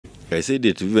I said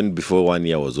it even before 1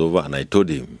 year was over, and I told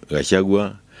him,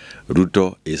 Gachagua,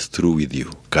 Ruto is through with you.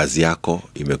 Kazi yako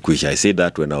imekwisha. I said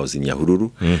that when I was in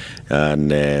Nyahururu.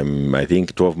 And I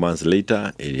think 12 months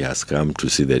later, he has come to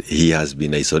see that he has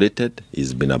been isolated.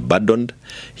 He's been abandoned.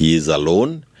 He is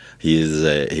alone.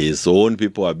 His own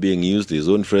people are being used. His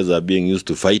own friends are being used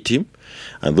to fight him.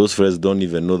 And those friends don't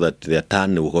even know that their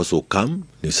turn will also come.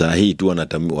 Ni saa hii tu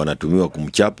wanatumiwa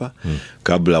kumchapa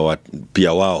kabla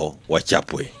pia wao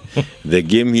wachapwe. The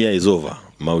game here is over.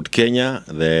 Mount Kenya,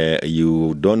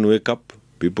 you don't wake up.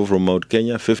 People from Mount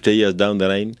Kenya, 50 years down the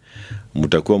line,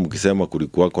 mutakuwa mkisema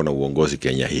kulikuwako na uongozi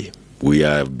Kenya hii. We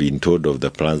have been told of the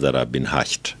plans that have been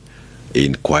hatched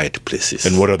in quiet places.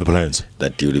 And what are the plans?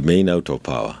 That you remain out of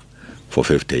power for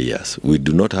 50 years. We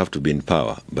do not have to be in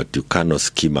power, but you cannot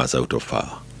scheme us out of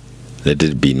power. Let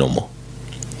it be normal.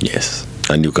 Yes.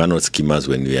 And you cannot scheme us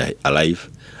when we are alive,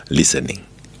 listening.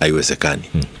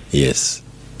 Haiwezekani. Yes.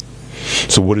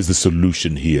 So what is the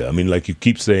solution here? I mean, like you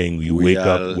keep saying, you wake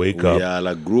up. We are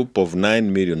a group of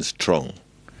 9 million strong.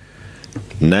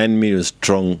 9 million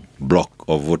strong block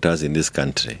of voters in this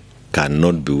country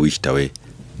cannot be wished away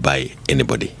by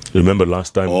anybody. Remember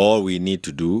last time? All we need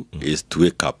to do is to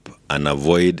wake up and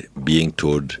avoid being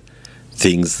told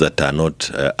things that are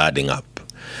not adding up.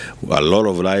 A lot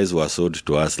of lies were sold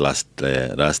to us last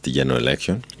general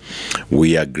election.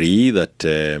 We agree that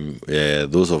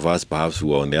those of us perhaps who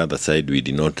were on the other side, we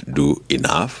did not do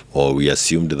enough, or we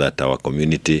assumed that our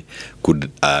community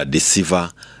could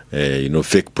decipher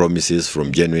fake promises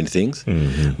from genuine things.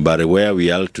 But where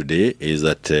we are today is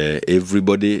that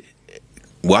everybody,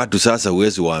 watu sasa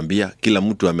uwezi waambia kila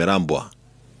mtu amerambwa.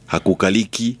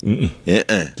 Hakukaliki.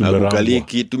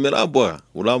 Hakukaliki, tumerambwa.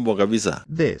 Ulambwa kabisa.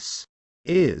 This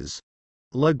is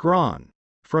Legrand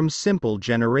from Simple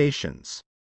Generations.